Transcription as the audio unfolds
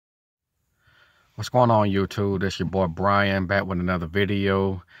What's going on, YouTube? This your boy Brian back with another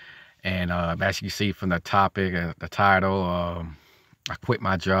video. And as you see from the topic, the title, I quit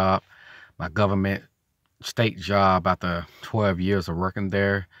my job, my government state job after 12 years of working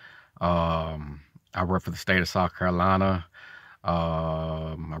there. I work for the state of South Carolina.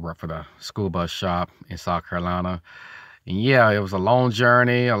 I work for the school bus shop in South Carolina. And yeah, it was a long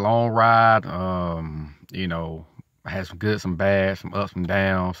journey, a long ride. I had some good, some bad, some ups and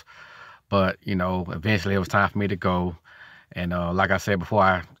downs. But, eventually it was time for me to go. And like I said before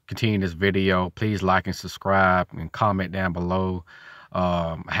I continue this video, please like and subscribe and comment down below.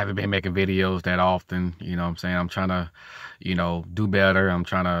 I haven't been making videos that often, you know what I'm saying? I'm trying to, do better. I'm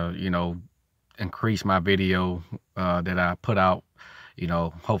trying to, increase my video that I put out.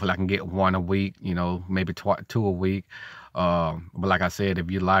 Hopefully I can get one a week, maybe two a week. But like I said,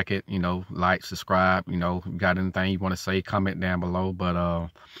 if you like it, like, subscribe, you got anything you want to say, comment down below. But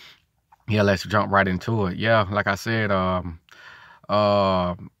yeah, let's jump right into it. Yeah, like I said, uh,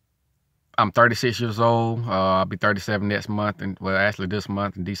 I'm 36 years old. I'll be 37 next month, and well, actually this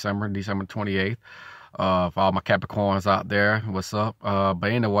month in December 28th. For all my Capricorns out there, what's up?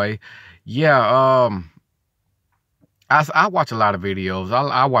 But anyway, yeah, I watch a lot of videos.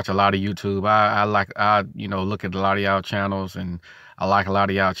 I watch a lot of YouTube. I look at a lot of y'all channels, and I like a lot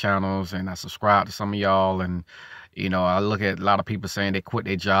of y'all channels, and I subscribe to some of y'all, and I look at a lot of people saying they quit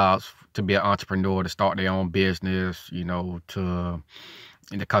their jobs to be an entrepreneur, to start their own business, because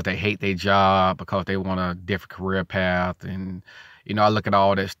they hate their job, because they want a different career path. And I look at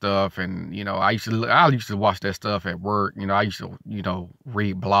all that stuff, and I used to watch that stuff at work. I used to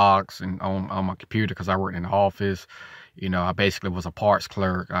read blogs and on my computer, because I worked in the office. I basically was a parts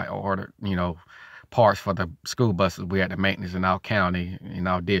clerk. I ordered parts for the school buses we had to maintenance in our county, in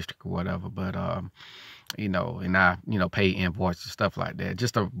our district or whatever. But and I, pay invoices, stuff like that.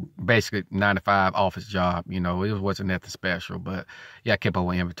 Just a basic 9 to 5 office job. It wasn't nothing special, but yeah, I kept up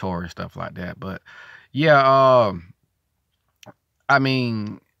with inventory and stuff like that. But yeah, I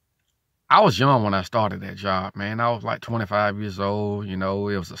mean, I was young when I started that job, man. I was like 25 years old. It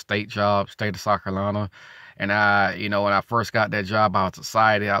was a state job, state of South Carolina. And when I first got that job, I was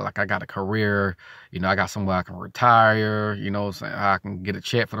excited. I got a career. I got somewhere I can retire. I can get a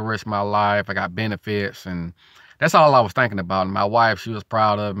check for the rest of my life. I got benefits, and that's all I was thinking about. And my wife, she was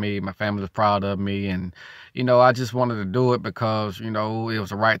proud of me. My family was proud of me, and I just wanted to do it because it was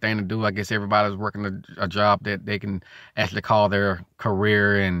the right thing to do. I guess everybody's working a job that they can actually call their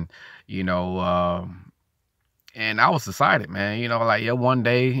career, and and I was excited, man. One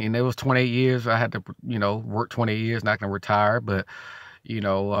day, and it was 28 years. I had to, work 20 years, not gonna retire. But, you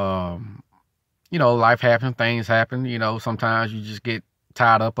know, um, life happens, things happen. Sometimes you just get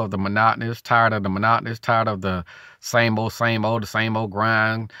tired of the monotonous, tired of the same old, the same old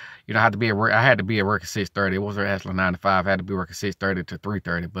grind. I had to be at work. I had to be at work at 6:30. It wasn't actually 9 to 5. I had to be working 6:30 to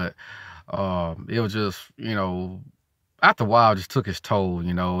 3:30. But it was just, after a while, it just took its toll,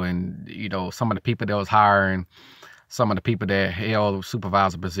 and some of the people that was hiring, some of the people that held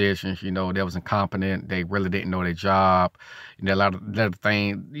supervisor positions, they was incompetent. They really didn't know their job. A lot of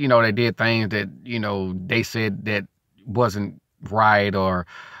things, they did things that, they said that wasn't right, or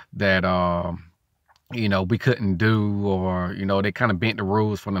that, we couldn't do, or, they kind of bent the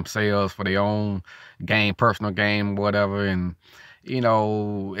rules for themselves, for their own gain, personal gain, whatever. And,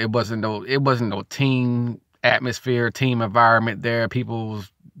 it wasn't no team atmosphere, team environment there. People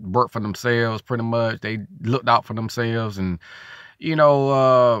worked for themselves pretty much. They looked out for themselves, and but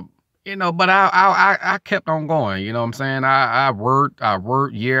I kept on going. You know what I'm saying? I worked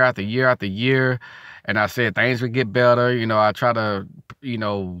year after year after year, and I said things would get better. I try to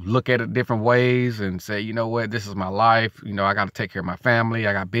look at it different ways and say, what, this is my life. I got to take care of my family.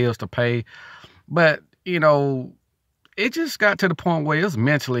 I got bills to pay, but it just got to the point where it was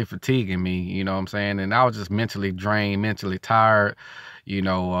mentally fatiguing me, you know what I'm saying? And I was just mentally drained, mentally tired.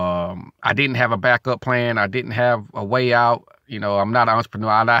 I didn't have a backup plan. I didn't have a way out. I'm not an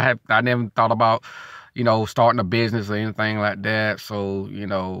entrepreneur. I never thought about, starting a business or anything like that. So,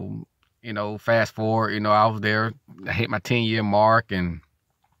 fast forward, I was there. I hit my 10-year mark, and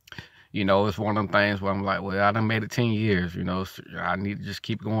it's one of them things where I'm like, well, I done made it 10 years, so I need to just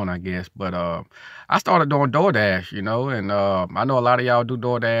keep going, I guess. But I started doing DoorDash, and I know a lot of y'all do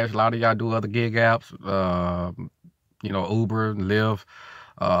DoorDash. A lot of y'all do other gig apps, Uber, Lyft,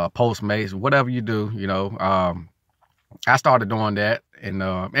 Postmates, whatever you do, I started doing that. And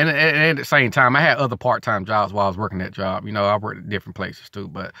at the same time, I had other part-time jobs while I was working that job. I worked at different places too.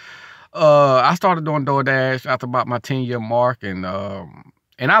 But I started doing DoorDash after about my 10-year mark, and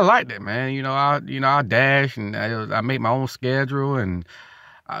I liked it, man. I dash, and I made my own schedule, and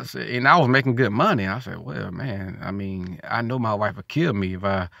I said, and I was making good money. I said, well, man, I mean, I know my wife would kill me if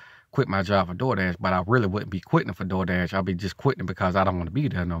I quit my job for DoorDash, but I really wouldn't be quitting for DoorDash. I'd be just quitting because I don't want to be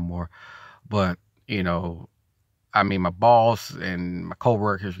there no more. But, you know, I mean, my boss and my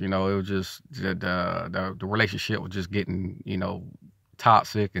coworkers, you know, it was just the relationship was just getting, you know,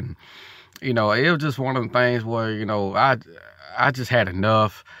 toxic, and you know, it was just one of the things where, you know, I just had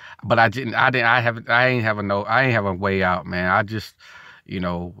enough, but I ain't have a way out, man. I just, you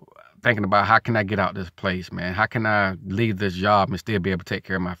know, thinking about how can I get out this place, man? How can I leave this job and still be able to take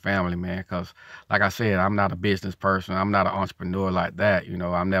care of my family, man? Because, like I said, I'm not a business person. I'm not an entrepreneur like that. You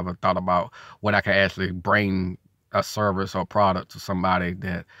know, I've never thought about what I can actually bring a service or product to somebody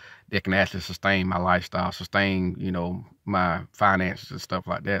that can actually sustain my lifestyle, sustain, you know, my finances and stuff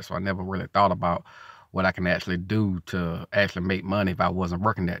like that. So I never really thought about what I can actually do to actually make money if I wasn't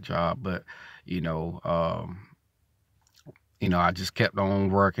working that job. But, you know, I just kept on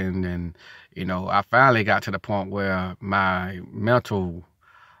working, and, you know, I finally got to the point where my mental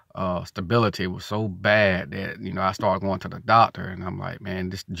stability was so bad that, you know, I started going to the doctor, and I'm like,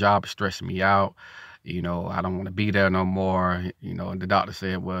 man, this job is stressing me out. You know, I don't want to be there no more. You know, and the doctor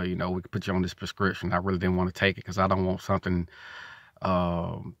said, well, you know, we can put you on this prescription. I really didn't want to take it because I don't want something,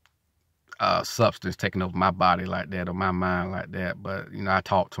 um, substance taking over my body like that or my mind like that. But, you know, I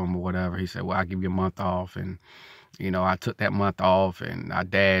talked to him or whatever. He said, well, I'll give you a month off. And, you know, I took that month off, and I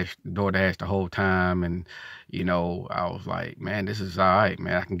DoorDash the whole time. And, you know, I was like, man, this is all right,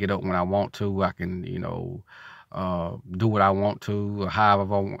 man. I can get up when I want to. I can, you know, do what I want to,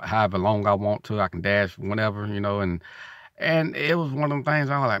 however long I want to. I can dash whenever, you know, and it was one of them things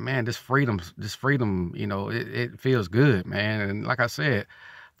I was like, man, this freedom, you know, it feels good, man. And like I said,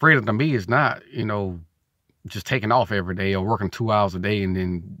 freedom to me is not, you know, just taking off every day or working 2 hours a day and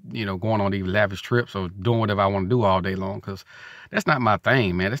then, you know, going on these lavish trips or doing whatever I want to do all day long, because that's not my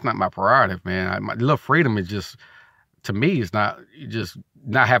thing, man. That's not my prerogative, man. My little freedom is just, to me, it's not just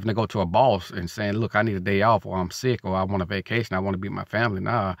not having to go to a boss and saying, look, I need a day off, or I'm sick, or I want a vacation, I want to be with my family.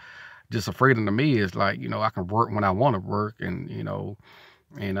 Nah, just a freedom to me is like, you know, I can work when I want to work, and, you know,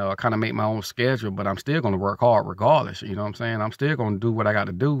 I kind of make my own schedule, but I'm still going to work hard regardless. You know what I'm saying? I'm still going to do what I got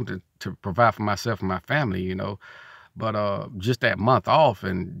to do to provide for myself and my family, you know. But just that month off,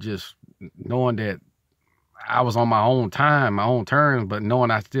 and just knowing that I was on my own time, my own terms, but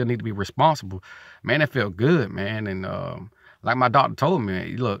knowing I still need to be responsible, man, it felt good, man. And like my doctor told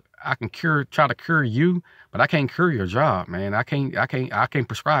me, look, I can try to cure you, but I can't cure your job, man. I can't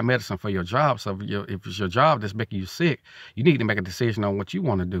prescribe medicine for your job. So if it's your job that's making you sick, you need to make a decision on what you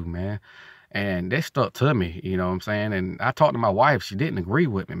want to do, man. And that stuck to me, you know what I'm saying? And I talked to my wife, she didn't agree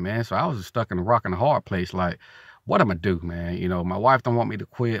with me, man. So I was just stuck in a rock and a hard place, like, what am I do, man? You know, my wife don't want me to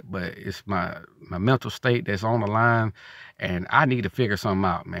quit, but it's my mental state that's on the line, and I need to figure something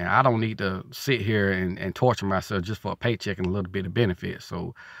out, man. I don't need to sit here and torture myself just for a paycheck and a little bit of benefit.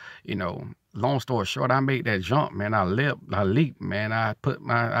 So, you know, long story short, I made that jump, man. I leaped, man. I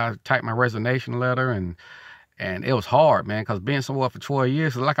typed my resignation letter, and it was hard, man, because being somewhere for 12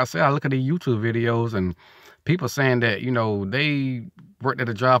 years, like I said, I look at the YouTube videos and people saying that, you know, they worked at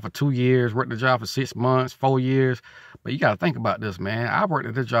a job for 2 years, worked at a job for 6 months, 4 years. But you got to think about this, man. I worked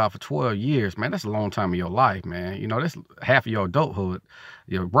at this job for 12 years, man. That's a long time of your life, man. You know, that's half of your adulthood,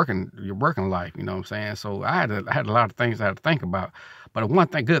 your working life, you know what I'm saying? So I had a lot of things I had to think about. But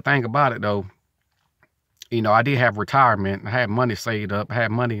good thing about it, though, you know, I did have retirement. I had money saved up. I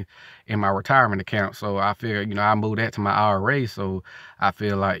had money in my retirement account. So I figured, you know, I moved that to my IRA. So I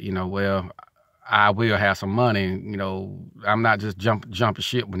feel like, you know, well, I will have some money. You know, I'm not just jumping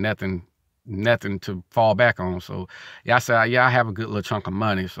ship with nothing to fall back on. So yeah, I said, yeah, I have a good little chunk of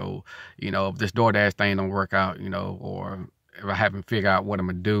money. So, you know, if this DoorDash thing don't work out, you know, or if I haven't figured out what I'm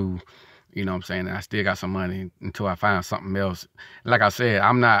gonna do, you know what I'm saying, I still got some money until I find something else. Like I said,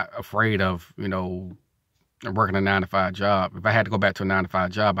 I'm not afraid of, you know, working a 9-to-5 job. If I had to go back to a 9-to-5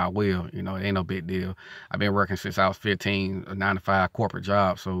 job, I will. You know, it ain't no big deal. I've been working since I was 15, a 9-to-5 corporate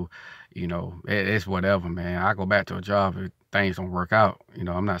job. So, you know, it's whatever, man. I go back to a job if things don't work out. You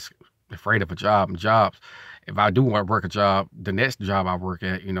know, I'm not afraid of a job and jobs. If I do want to work a job, the next job I work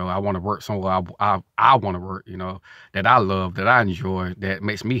at, you know, I want to work somewhere I want to work, you know, that I love, that I enjoy, that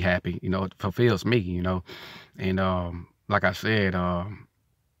makes me happy, you know, it fulfills me, you know. And like I said,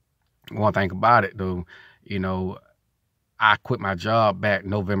 one thing about it, though, you know, I quit my job back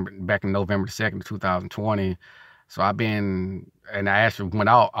in November the 2nd, 2020. So and I actually went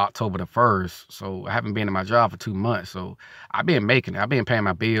out October the 1st. So I haven't been in my job for 2 months. So I've been making it. I've been paying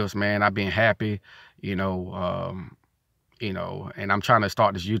my bills, man. I've been happy, you know. you know, and I'm trying to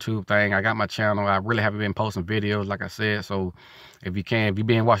start this YouTube thing. I got my channel. I really haven't been posting videos, like I said. So if you've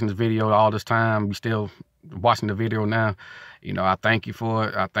been watching this video all this time, you still watching the video now, you know, I thank you for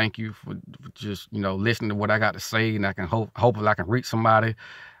it. I thank you for just, you know, listening to what I got to say, and I can hopefully I can reach somebody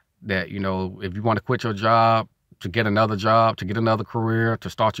that, you know, if you want to quit your job, to get another job, to get another career, to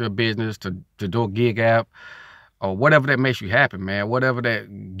start your business, to do a gig app, or whatever that makes you happy, man. Whatever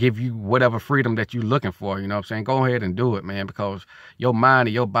that give you whatever freedom that you're looking for, you know what I'm saying? Go ahead and do it, man, because your mind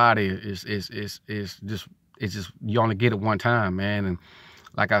and your body is just, you only get it one time, man. And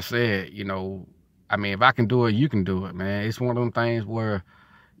like I said, you know, I mean, if I can do it, you can do it, man. It's one of them things where,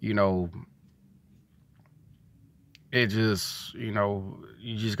 you know, it just, you know,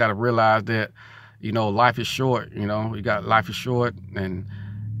 you just got to realize that, you know, life is short, you know, life is short, and,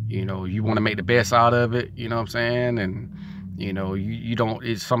 you know, you want to make the best out of it, you know what I'm saying? And, you know, you don't,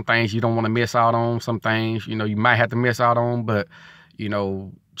 it's some things you don't want to miss out on, some things, you know, you might have to miss out on, but, you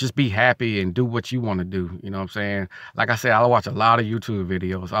know, just be happy and do what you want to do, you know what I'm saying? Like I said, I watch a lot of YouTube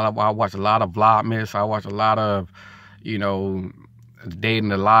videos. I watch a lot of Vlogmas. I watch a lot of, you know, day in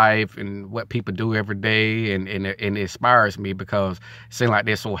the life and what people do every day, and it inspires me because it seems like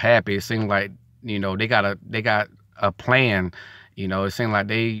they're so happy. It seems like, you know, they got a plan. You know, it seems like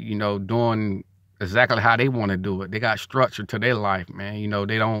they, you know, doing exactly how they want to do it. They got structure to their life, man. You know,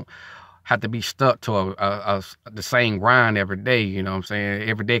 they don't have to be stuck to the same grind every day. You know what I'm saying?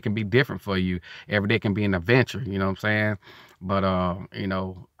 Every day can be different for you. Every day can be an adventure. You know what I'm saying? But, you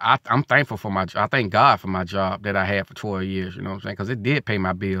know, I'm thankful for my job. I thank God for my job that I had for 12 years, you know what I'm saying? Because it did pay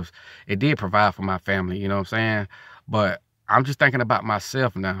my bills. It did provide for my family, you know what I'm saying? But I'm just thinking about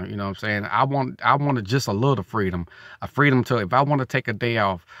myself now, you know what I'm saying? I want just a little freedom. A freedom to, if I want to take a day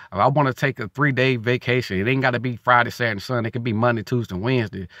off, if I want to take a 3-day vacation, it ain't got to be Friday, Saturday, Sunday. It could be Monday, Tuesday,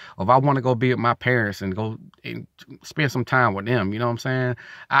 Wednesday. Or if I want to go be with my parents and go and spend some time with them, you know what I'm saying?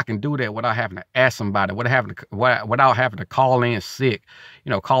 I can do that without having to ask somebody, without having to call in sick, you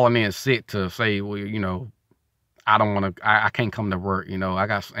know, calling in sick to say, well, you know, I don't want to, I can't come to work, you know, I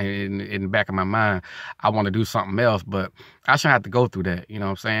got in the back of my mind, I want to do something else, but I shouldn't have to go through that, you know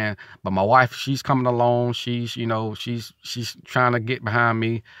what I'm saying? But my wife, she's coming along. She's, you know, she's trying to get behind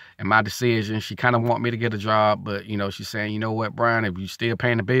me and my decision. She kind of want me to get a job, but, you know, she's saying, you know what, Brian, if you still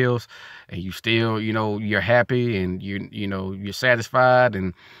paying the bills and you still, you know, you're happy and you know, you're satisfied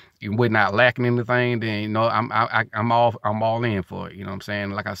and we're not lacking anything, then, you know, I'm all in for it. You know what I'm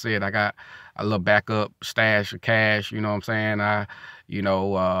saying? Like I said, I got a little backup stash of cash. You know what I'm saying? I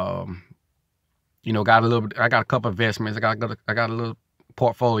got a couple of investments. I got a little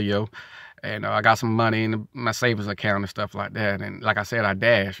portfolio, and I got some money in my savings account and stuff like that. And like I said, I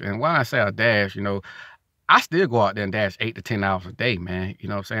dash. And when I say I dash, you know, I still go out there and dash 8 to 10 hours a day, man. You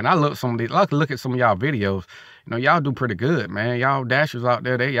know what I'm saying? I look at some of y'all videos. You know, y'all do pretty good, man. Y'all dashers out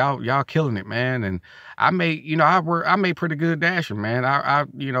there, y'all killing it, man. And I made pretty good dashing, man. I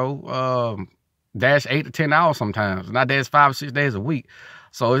dash 8 to 10 hours sometimes, and I dash 5 or 6 days a week.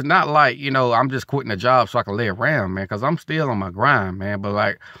 So it's not like, you know, I'm just quitting a job so I can lay around, man, because I'm still on my grind, man. But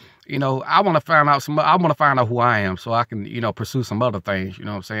like, you know, I want to find out who I am so I can, you know, pursue some other things, you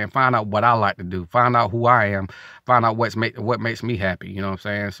know what I'm saying? Find out what I like to do, find out who I am, find out what makes me happy, you know what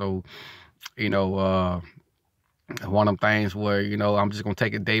I'm saying? So, you know, one of them things where, you know, I'm just going to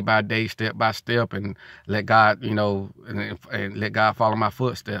take it day by day, step by step, and let God, you know, and let God follow my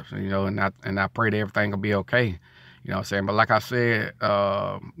footsteps, you know, and I pray that everything will be okay. You know what I'm saying? But like I said,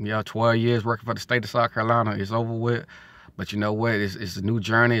 12 years working for the state of South Carolina is over with. But you know what? It's a new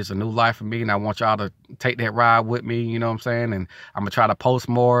journey. It's a new life for me. And I want y'all to take that ride with me. You know what I'm saying? And I'm going to try to post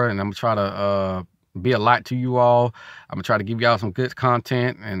more. And I'm going to try to be a light to you all. I'm going to try to give y'all some good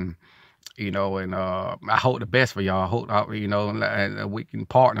content. And, you know, and I hope the best for y'all. I hope, you know, and we can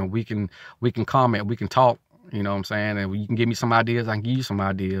partner. We can comment. We can talk. You know what I'm saying? And you can give me some ideas. I can give you some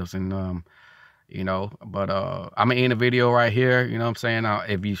ideas. And, you know, but I'm going to end the video right here. You know what I'm saying?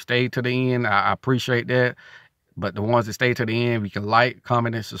 If you stay to the end, I appreciate that. But the ones that stay to the end, we can like,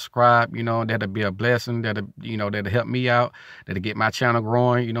 comment, and subscribe. You know, that'll be a blessing. That'll help me out. That'll get my channel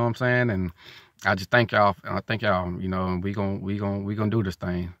growing. You know what I'm saying? And I just thank y'all. You know, and we gonna do this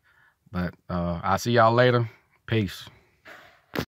thing. But I'll see y'all later. Peace.